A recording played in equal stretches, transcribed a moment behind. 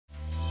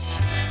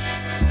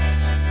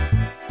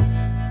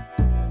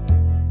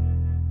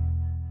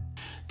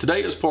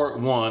Today is part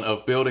one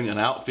of building an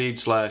outfeed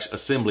 /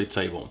 assembly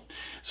table.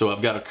 So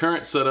I've got a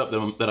current setup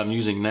that I'm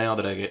using now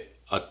that I get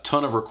a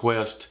ton of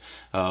requests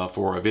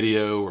for a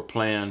video or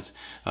plans,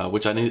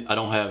 which I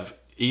don't have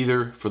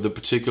either for the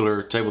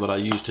particular table that I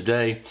use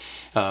today.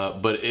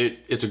 But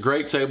it's a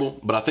great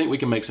table, but I think we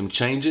can make some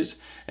changes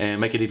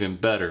and make it even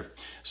better.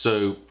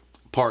 So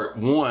part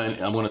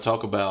one, I'm going to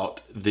talk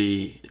about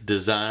the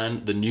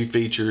design, the new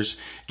features,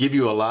 give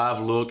you a live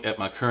look at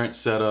my current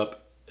setup,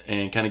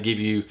 and kind of give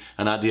you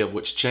an idea of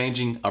what's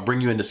changing. I'll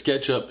bring you into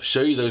SketchUp,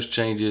 show you those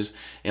changes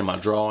in my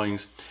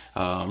drawings.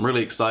 I'm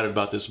really excited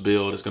about this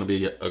build. It's going to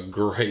be a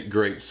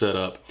great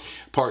setup.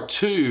 Part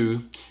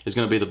two is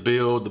going to be the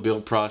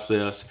build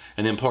process,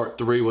 and then part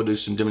three we'll do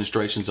some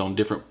demonstrations on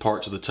different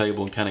parts of the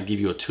table and kind of give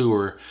you a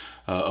tour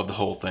of the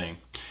whole thing.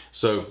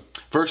 So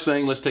first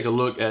thing, let's take a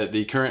look at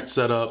the current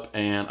setup,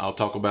 and I'll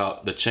talk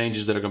about the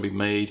changes that are going to be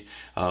made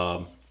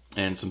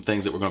and some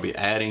things that we're going to be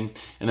adding,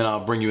 and then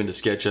I'll bring you into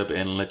SketchUp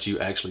and let you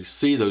actually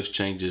see those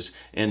changes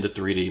in the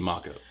 3D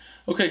mockup.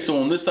 Okay,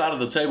 so on this side of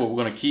the table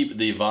we're going to keep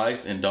the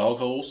vise and dog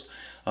holes,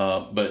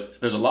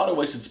 but there's a lot of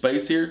wasted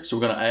space here, so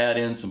we're going to add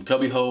in some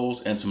cubby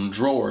holes and some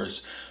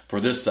drawers for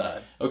this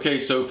side. Okay,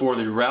 so for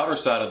the router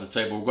side of the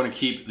table we're going to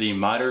keep the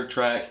miter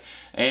track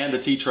and the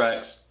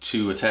T-tracks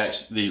to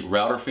attach the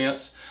router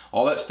fence.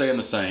 All that staying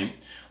the same.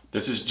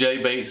 This is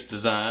J-based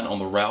design on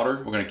the router.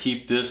 We're going to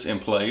keep this in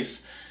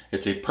place.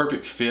 It's a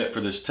perfect fit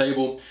for this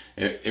table.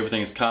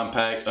 Everything is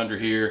compact under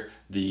here.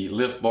 The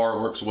lift bar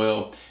works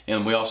well,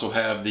 and we also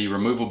have the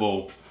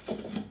removable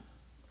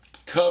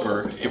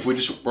cover if we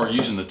just are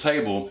using the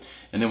table,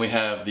 and then we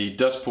have the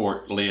dust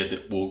port lid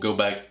that will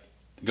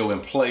go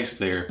in place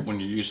there when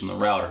you're using the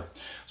router.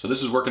 So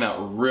this is working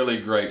out really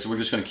great. So we're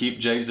just going to keep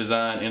Jay's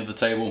design into the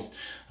table,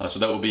 so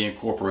that will be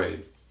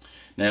incorporated.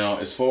 Now,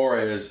 as far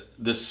as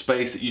this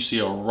space that you see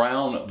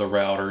around the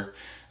router,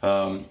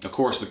 of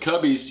course the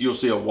cubbies, you'll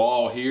see a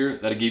wall here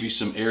that'll give you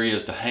some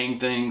areas to hang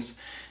things,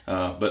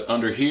 but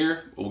under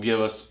here will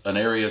give us an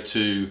area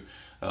to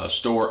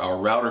store our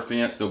router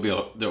fence. There'll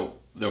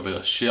be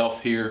a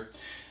shelf here,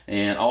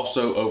 and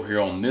also over here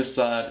on this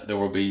side there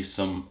will be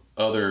some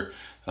other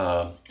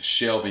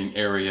shelving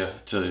area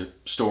to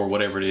store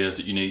whatever it is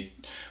that you need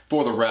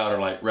for the router,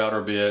 like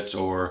router bits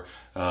or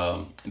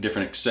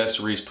different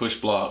accessories, push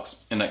blocks,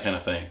 and that kind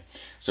of thing.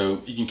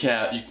 So you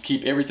can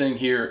keep everything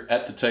here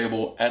at the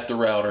table, at the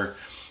router,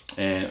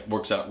 and it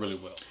works out really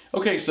well.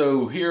 Okay,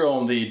 so here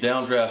on the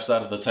downdraft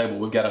side of the table,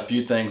 we've got a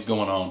few things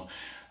going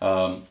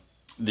on.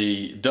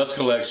 The dust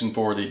collection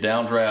for the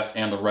downdraft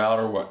and the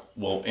router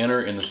will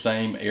enter in the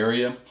same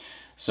area.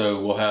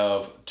 So we'll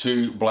have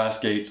two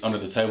blast gates under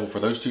the table for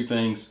those two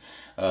things.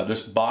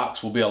 This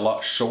box will be a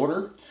lot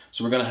shorter,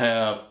 so we're going to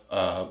have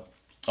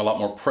a lot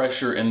more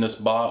pressure in this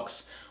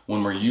box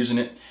when we're using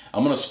it.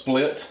 I'm going to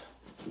split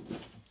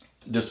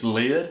this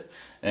lid,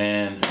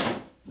 and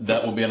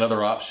that will be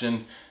another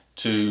option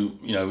to,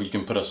 you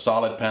can put a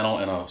solid panel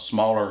and a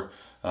smaller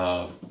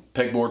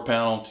pegboard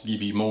panel to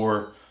give you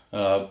more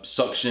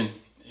suction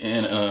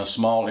in a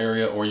small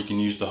area, or you can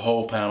use the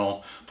whole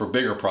panel for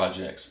bigger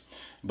projects.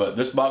 But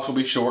this box will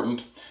be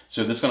shortened,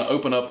 so this is going to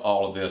open up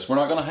all of this. We're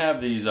not going to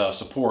have these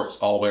supports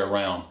all the way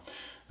around.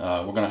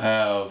 We're going to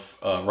have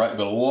right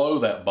below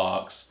that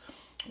box,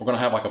 we're going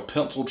to have like a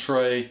pencil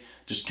tray,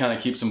 just kind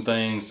of keep some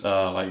things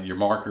like your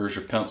markers,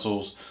 your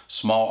pencils,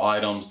 small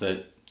items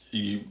that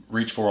you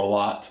reach for a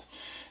lot.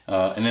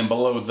 And then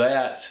below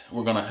that,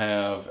 we're going to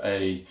have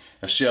a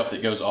shelf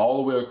that goes all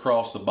the way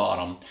across the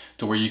bottom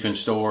to where you can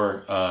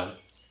store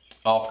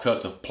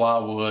offcuts of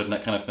plywood and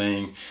that kind of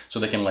thing, so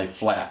they can lay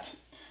flat.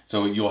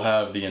 So you'll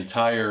have the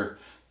entire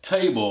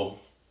table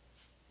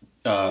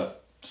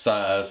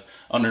size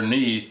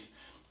underneath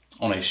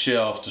on a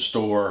shelf to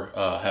store,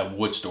 have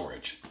wood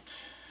storage.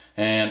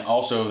 And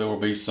also there will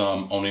be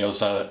some on the other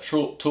side of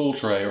that tool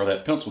tray or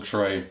that pencil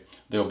tray,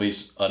 there'll be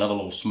another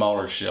little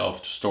smaller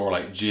shelf to store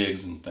like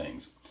jigs and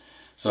things.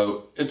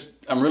 So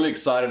I'm really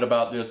excited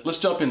about this. Let's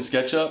jump in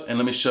SketchUp and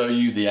let me show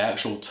you the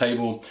actual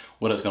table,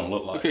 what it's going to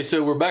look like. Okay,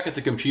 so we're back at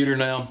the computer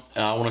now.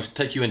 I want to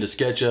take you into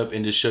SketchUp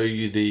and just show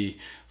you the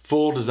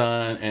full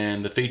design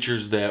and the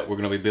features that we're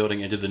going to be building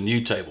into the new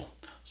table.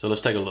 So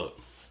let's take a look.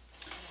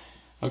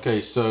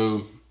 Okay,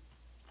 so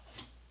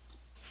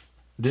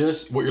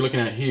what you're looking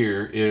at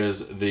here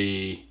is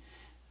the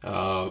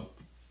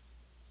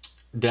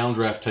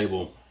downdraft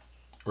table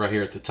right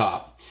here at the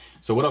top.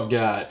 So what I've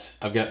got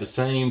the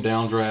same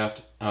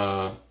downdraft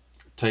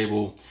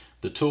table,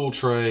 the tool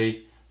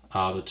tray,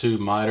 the two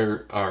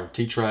miter or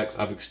T-tracks.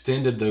 I've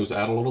extended those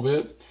out a little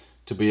bit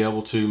to be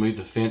able to move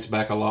the fence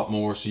back a lot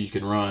more, so you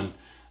can run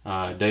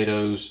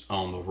dados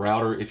on the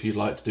router if you'd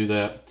like to do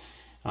that.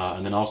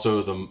 And then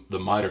also the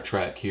miter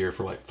track here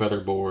for like feather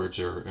boards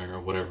or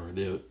whatever,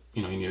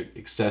 any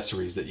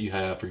accessories that you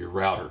have for your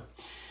router.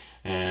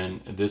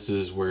 And this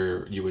is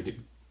where you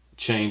would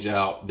change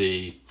out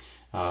the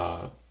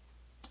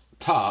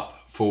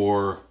top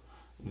for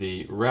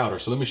the router.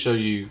 So let me show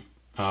you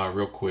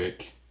real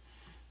quick.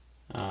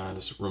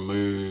 Just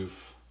remove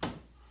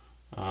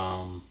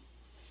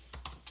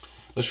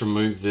let's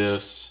remove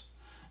this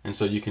and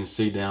so you can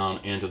see down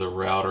into the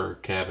router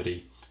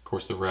cavity. Of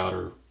course, the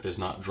router is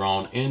not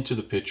drawn into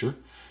the picture,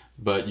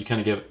 but you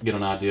kind of get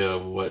an idea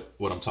of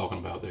what I'm talking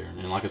about there.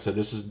 And like I said,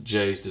 this is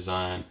Jay's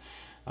design.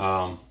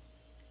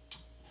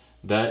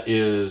 That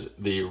is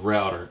the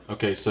router.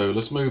 Okay, so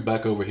let's move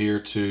back over here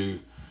to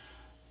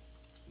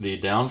the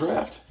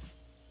downdraft,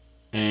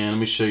 and let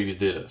me show you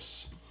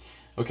this.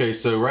 Okay,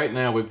 so right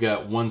now we've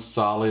got one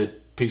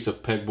solid piece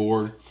of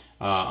pegboard.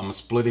 I'm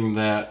splitting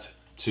that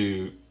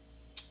to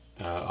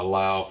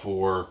allow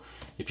for,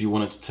 if you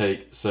wanted to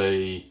take,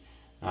 say,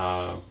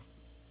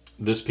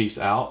 this piece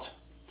out,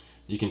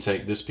 you can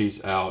take this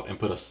piece out and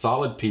put a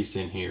solid piece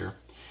in here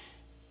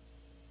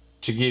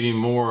to give you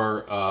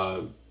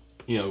more,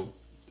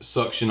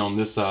 suction on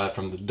this side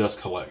from the dust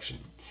collection.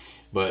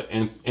 But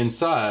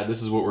inside,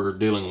 this is what we're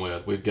dealing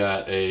with. We've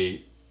got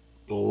a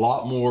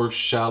lot more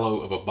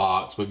shallow of a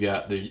box. We've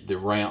got the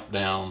ramp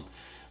down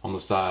on the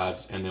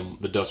sides and then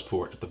the dust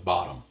port at the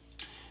bottom.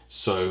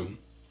 So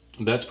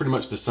that's pretty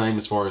much the same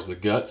as far as the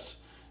guts,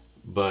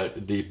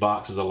 but the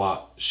box is a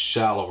lot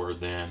shallower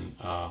than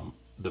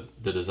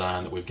the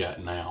design that we've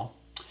got now.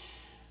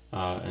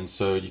 And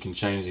so you can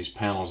change these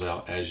panels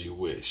out as you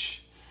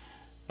wish.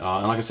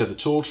 And like I said, the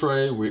tool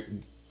tray,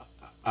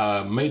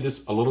 I made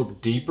this a little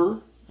deeper.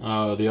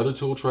 The other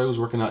tool tray was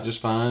working out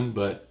just fine,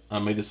 but I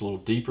made this a little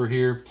deeper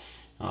here.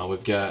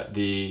 We've got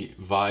the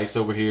vise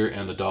over here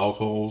and the dog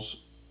holes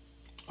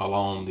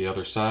along the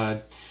other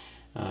side.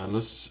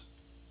 Let's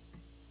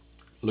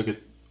look at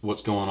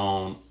what's going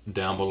on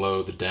down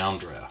below the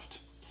downdraft.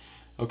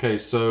 Okay,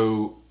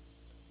 so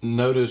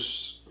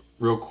notice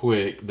real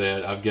quick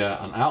that I've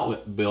got an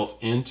outlet built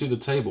into the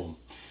table.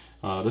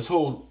 This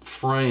whole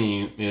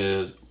frame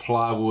is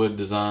plywood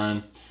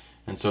design,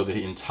 and so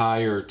the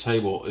entire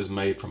table is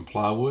made from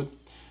plywood,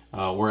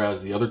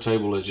 whereas the other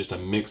table is just a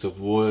mix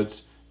of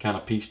woods kind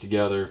of pieced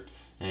together.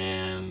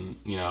 And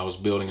I was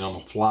building it on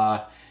the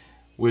fly,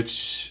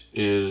 which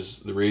is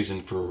the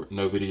reason for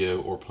no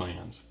video or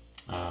plans.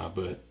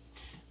 But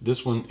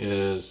this one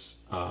is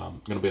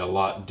going to be a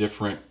lot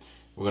different.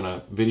 We're going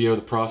to video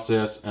the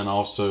process and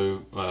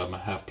also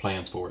have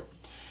plans for it.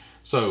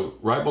 So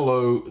right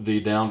below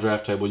the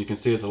downdraft table, you can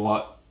see it's a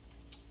lot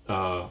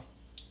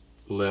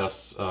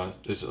less,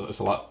 it's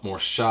a lot more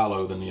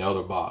shallow than the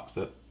other box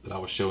that I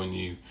was showing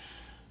you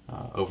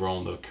over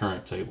on the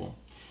current table.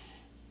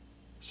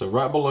 So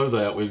right below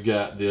that, we've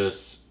got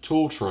this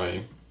tool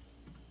tray,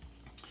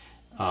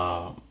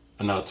 not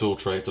a tool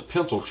tray, it's a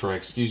pencil tray,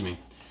 excuse me,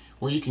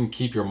 where you can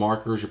keep your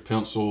markers, your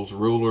pencils,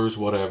 rulers,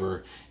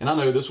 whatever. And I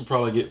know this will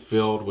probably get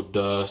filled with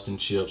dust and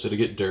chips, it'll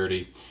get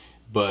dirty,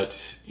 but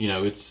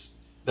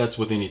that's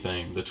with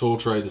anything. The tool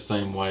tray the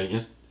same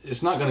way.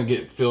 It's not going to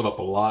get filled up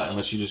a lot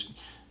unless you just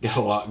got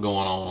a lot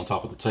going on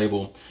top of the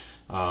table.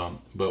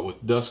 But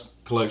with dust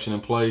collection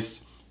in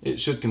place, it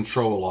should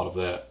control a lot of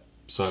that.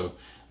 So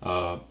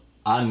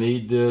I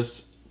need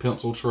this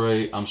pencil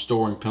tray. I'm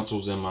storing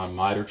pencils in my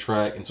miter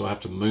track, and so I have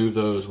to move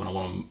those when I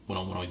want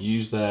to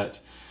use that.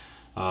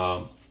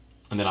 And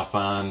then I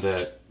find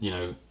that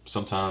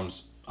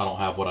sometimes I don't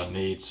have what I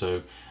need, so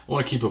I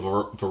want to keep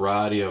a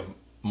variety of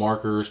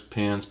markers,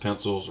 pens,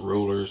 pencils,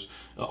 rulers,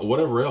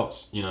 whatever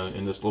else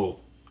in this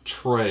little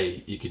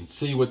tray. You can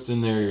see what's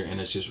in there,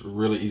 and it's just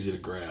really easy to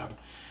grab.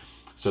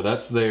 So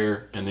that's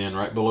there, and then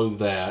right below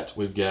that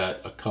we've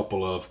got a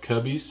couple of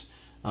cubbies.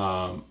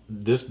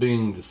 This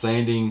being the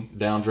sanding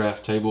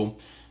downdraft table,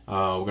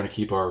 we're going to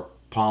keep our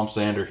palm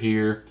sander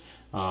here,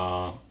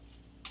 and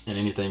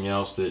anything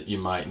else that you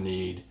might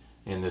need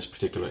in this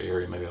particular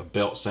area, maybe a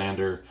belt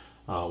sander,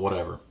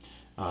 whatever.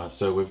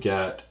 So we've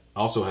got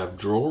also have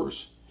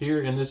drawers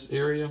here in this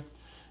area,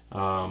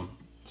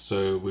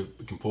 so we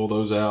can pull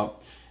those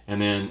out.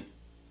 And then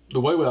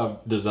the way I've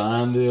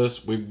designed this,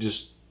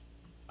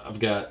 I've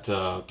got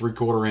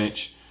 3/4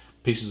 inch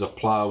pieces of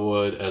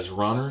plywood as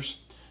runners.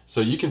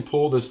 So you can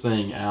pull this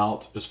thing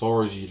out as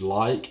far as you'd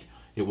like.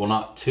 It will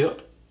not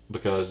tip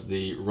because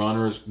the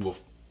runners will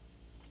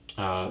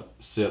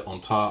sit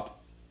on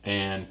top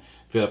and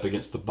fit up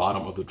against the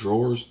bottom of the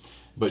drawers.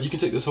 But you can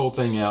take this whole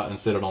thing out and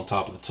set it on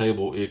top of the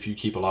table if you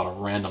keep a lot of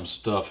random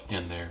stuff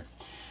in there.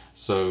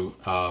 So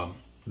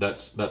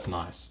that's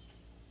nice.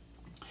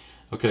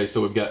 Okay,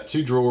 so we've got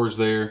 2 drawers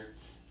there,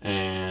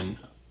 and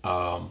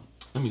let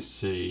me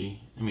see.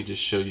 Let me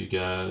just show you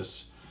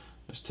guys.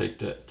 Let's take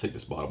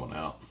this bottom one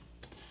out,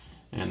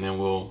 and then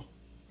we'll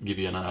give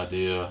you an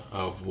idea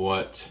of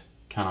what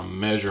kind of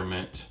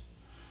measurement,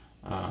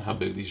 how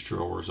big these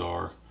drawers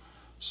are.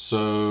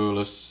 So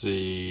let's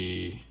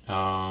see.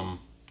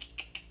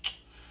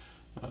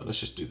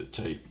 Let's just do the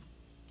tape.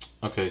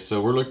 Okay,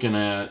 so we're looking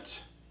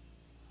at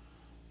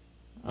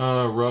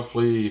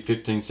roughly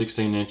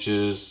 15-16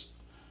 inches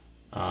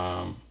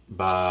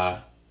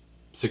by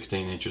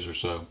 16 inches or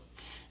so,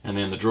 and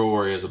then the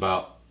drawer is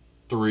about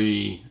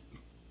a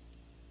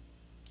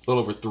little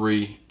over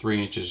 3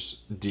 inches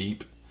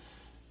deep.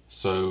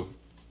 So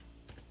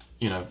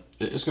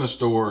it's going to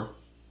store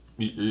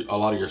a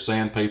lot of your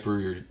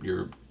sandpaper,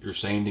 your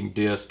sanding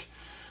disc,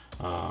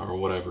 or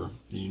whatever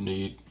you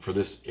need for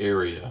this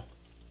area.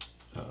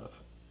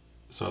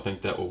 So I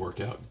think that will work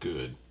out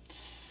good.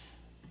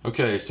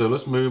 Okay, so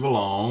let's move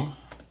along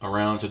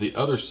around to the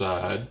other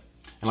side.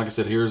 And like I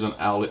said, here's an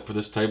outlet for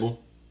this table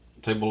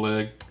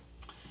leg.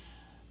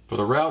 For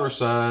the router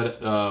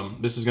side,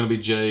 this is going to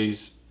be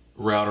Jay's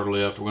router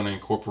lift. We're going to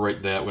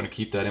incorporate that. We're going to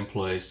keep that in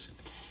place.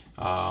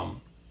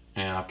 And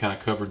I've kind of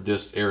covered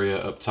this area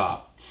up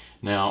top.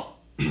 Now,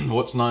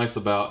 what's nice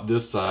about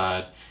this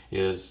side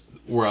is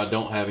where I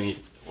don't have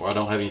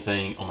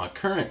anything on my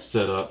current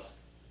setup.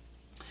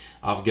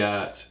 I've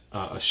got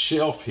a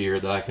shelf here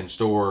that I can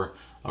store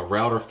a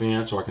router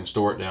fence, or I can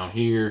store it down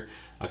here.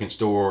 I can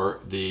store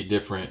the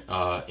different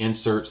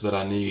inserts that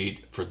I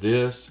need for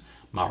this.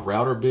 My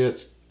router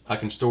bits I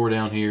can store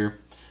down here.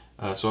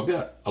 So I've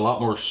got a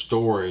lot more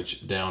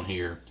storage down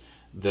here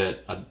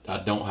that I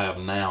don't have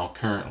now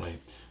currently.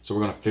 So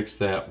we're going to fix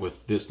that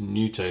with this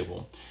new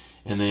table.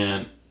 And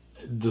then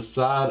the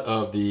side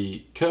of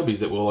the cubbies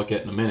that we'll look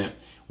at in a minute,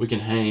 we can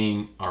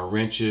hang our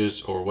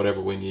wrenches or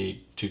whatever we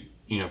need to,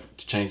 to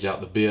change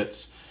out the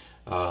bits,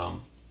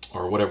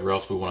 or whatever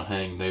else we want to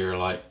hang there,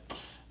 like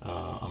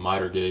a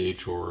miter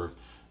gauge, or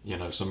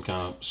some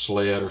kind of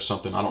sled or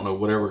something. I don't know,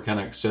 whatever kind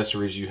of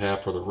accessories you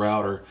have for the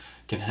router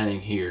can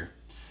hang here.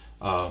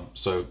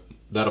 So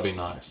that'll be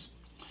nice.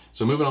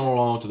 So moving on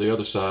along to the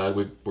other side,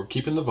 we're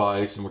keeping the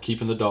vise and we're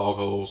keeping the dog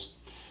holes,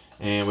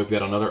 and we've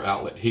got another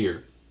outlet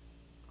here.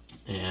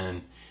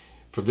 And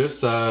for this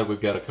side,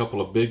 we've got a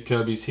couple of big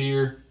cubbies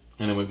here,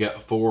 and then we've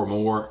got 4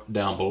 more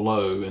down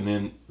below. And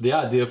then the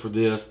idea for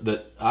this,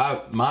 that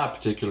my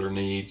particular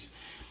needs,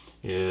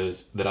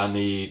 is that I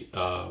need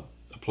a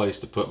place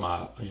to put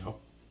my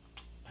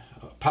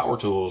power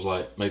tools,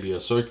 like maybe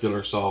a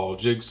circular saw,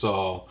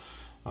 jigsaw,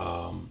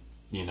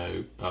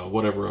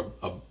 whatever,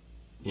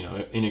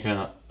 any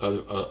kind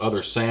of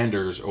other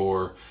sanders,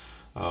 or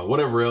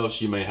whatever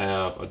else you may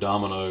have, a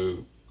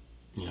domino,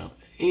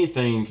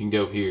 anything can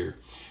go here.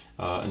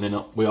 And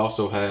then we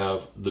also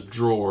have the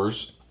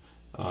drawers.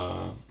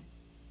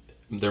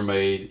 They're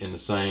made in the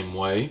same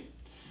way,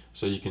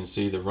 so you can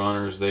see the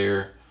runners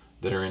there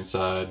that are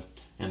inside,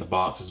 and the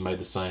box is made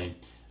the same.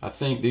 I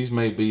think these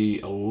may be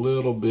a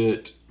little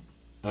bit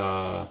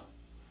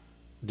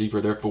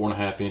deeper. They're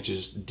 4.5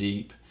 inches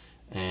deep,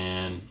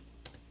 and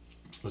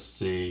let's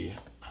see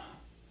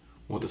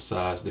what the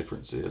size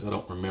difference is. I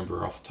don't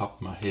remember off the top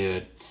of my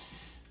head.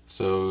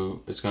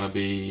 So it's going to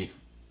be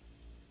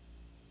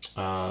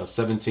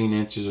 17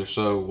 inches or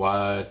so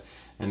wide,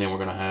 and then we're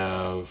going to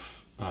have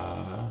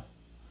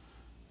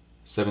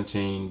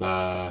 17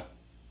 by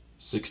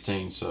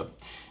 16. So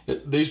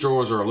these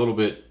drawers are a little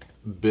bit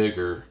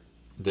bigger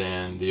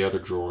than the other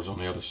drawers on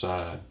the other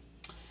side,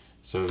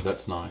 so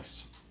that's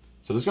nice.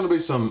 So there's going to be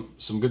some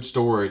good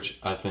storage,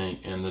 I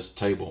think, in this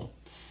table.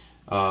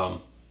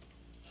 And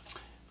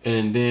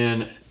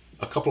then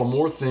a couple of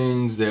more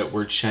things that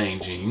we're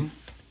changing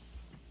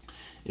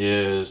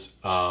is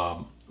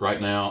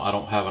right now I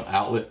don't have an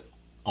outlet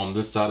on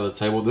this side of the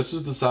table. This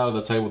is the side of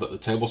the table that the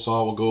table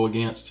saw will go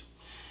against,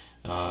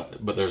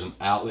 but there's an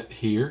outlet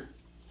here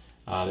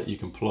that you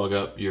can plug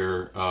up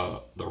your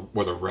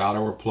where the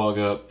router will plug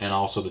up, and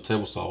also the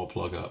table saw will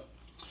plug up.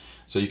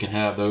 So you can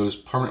have those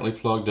permanently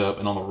plugged up,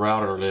 and on the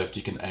router lift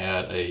you can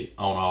add a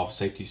on-off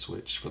safety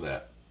switch for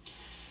that.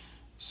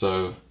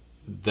 So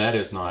that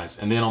is nice.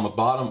 And then on the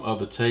bottom of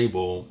the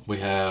table we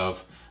have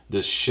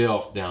this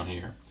shelf down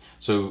here.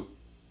 So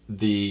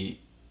the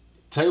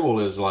table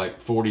is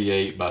like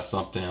 48 by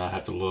something, I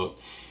have to look,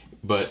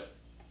 but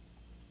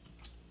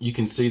you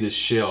can see this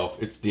shelf.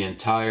 It's the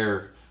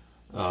entire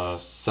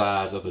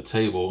size of the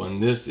table,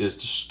 and this is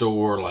to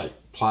store like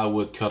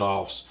plywood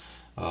cutoffs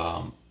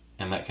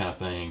and that kind of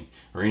thing,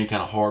 or any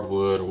kind of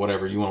hardwood or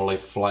whatever you want to lay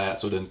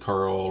flat so it doesn't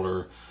curl,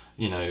 or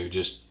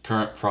just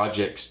current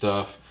project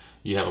stuff.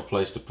 You have a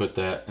place to put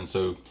that. And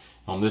so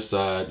on this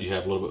side you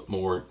have a little bit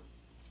more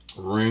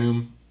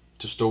room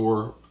to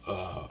store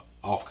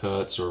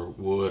offcuts or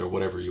wood or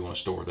whatever you want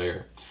to store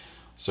there.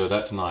 So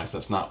that's nice.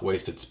 That's not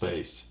wasted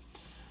space.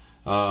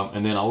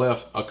 And then I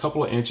left a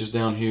couple of inches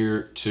down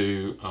here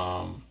to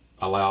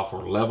allow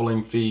for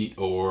leveling feet,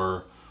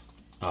 or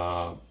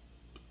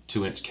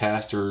 2-inch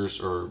casters,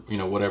 or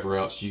whatever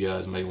else you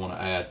guys may want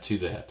to add to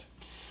that.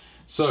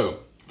 So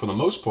for the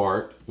most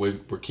part, we're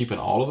keeping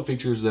all of the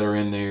features that are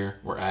in there.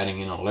 We're adding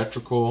in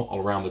electrical all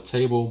around the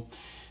table,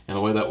 and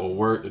the way that will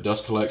work, the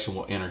dust collection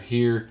will enter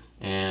here,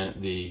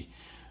 and the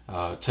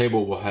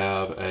table will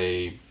have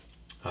a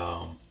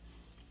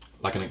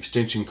like an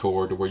extension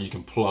cord to where you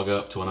can plug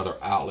up to another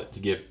outlet to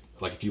give,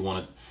 like if you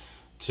wanted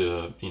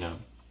to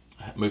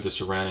move this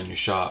around in your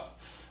shop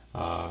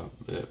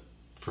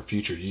for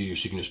future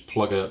use, you can just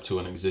plug it up to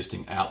an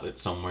existing outlet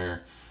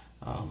somewhere,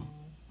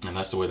 and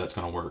that's the way that's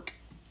going to work.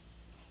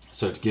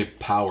 So to give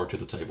power to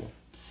the table.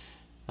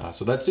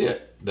 So that's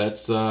it.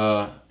 That's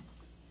going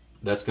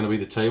to be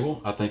the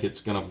table. I think it's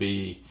going to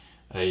be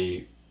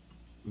a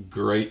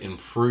great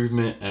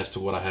improvement as to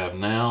what I have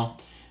now,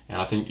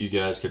 and I think you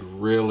guys could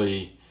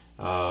really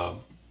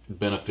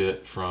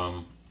benefit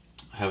from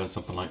having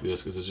something like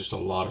this, because there's just a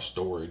lot of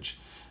storage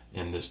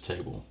in this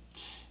table.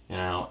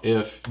 Now,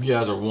 if you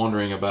guys are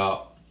wondering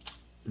about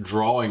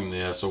drawing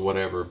this or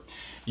whatever,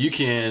 you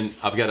can,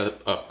 I've got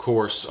a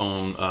course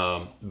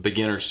on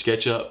beginner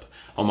SketchUp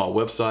on my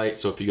website.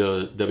 So if you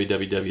go to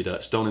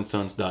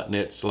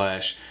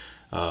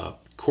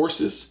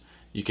www.stoneandsons.net/courses,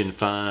 you can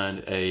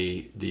find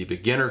the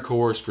beginner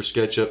course for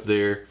SketchUp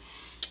there,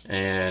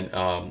 and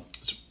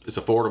it's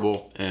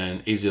affordable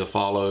and easy to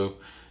follow.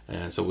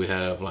 And so we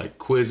have like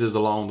quizzes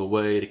along the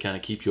way to kind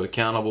of keep you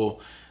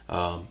accountable.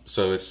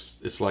 So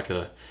it's like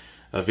a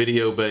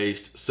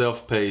video-based,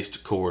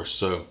 self-paced course.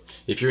 So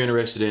if you're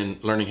interested in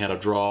learning how to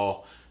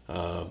draw,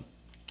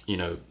 you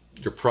know,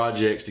 your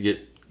projects to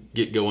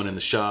get going in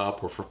the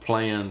shop, or for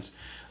plans,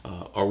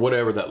 or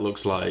whatever that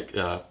looks like,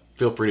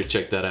 feel free to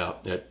check that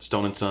out at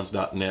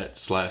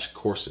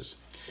stoneandsons.net/courses.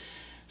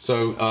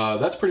 So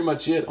that's pretty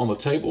much it on the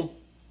table.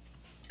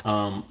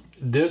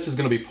 This is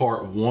going to be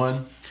part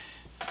 1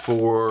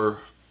 for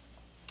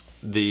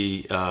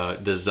the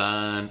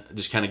design,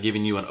 just kind of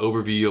giving you an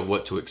overview of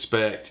what to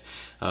expect,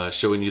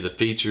 showing you the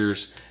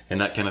features and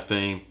that kind of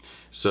thing.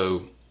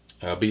 So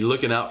be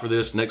looking out for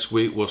this. Next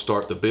week we'll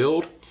start the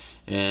build,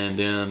 and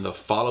then the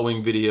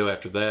following video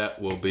after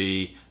that will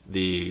be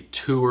the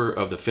tour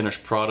of the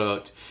finished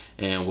product,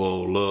 and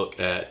we'll look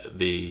at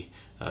the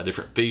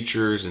different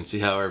features and see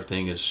how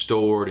everything is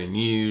stored and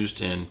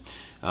used, and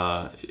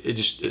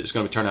it's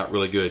going to turn out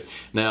really good.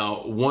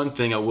 Now, one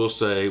thing I will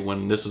say,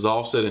 when this is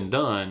all said and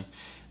done,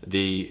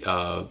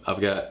 I've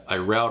got a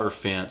router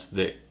fence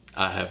that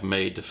I have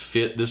made to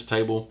fit this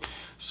table.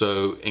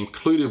 So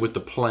included with the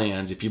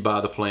plans, if you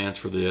buy the plans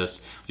for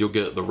this, you'll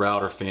get the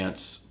router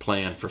fence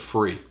plan for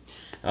free.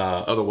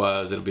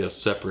 Otherwise, it'll be a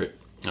separate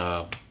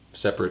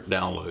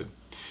download.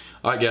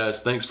 All right, guys,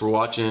 thanks for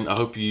watching. I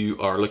hope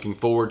you are looking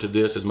forward to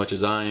this as much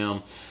as I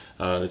am.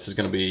 This is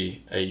going to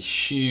be a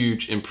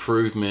huge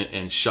improvement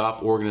in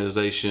shop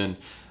organization,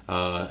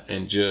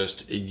 and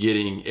just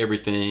getting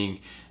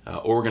everything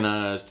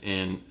organized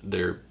in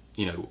their,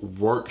 you know,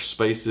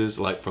 workspaces,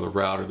 like for the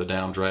router, the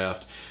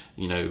downdraft,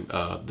 you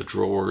know, the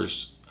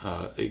drawers.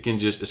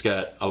 It's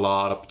got a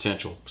lot of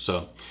potential.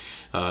 So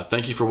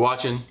thank you for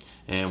watching,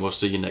 and we'll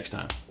see you next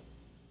time.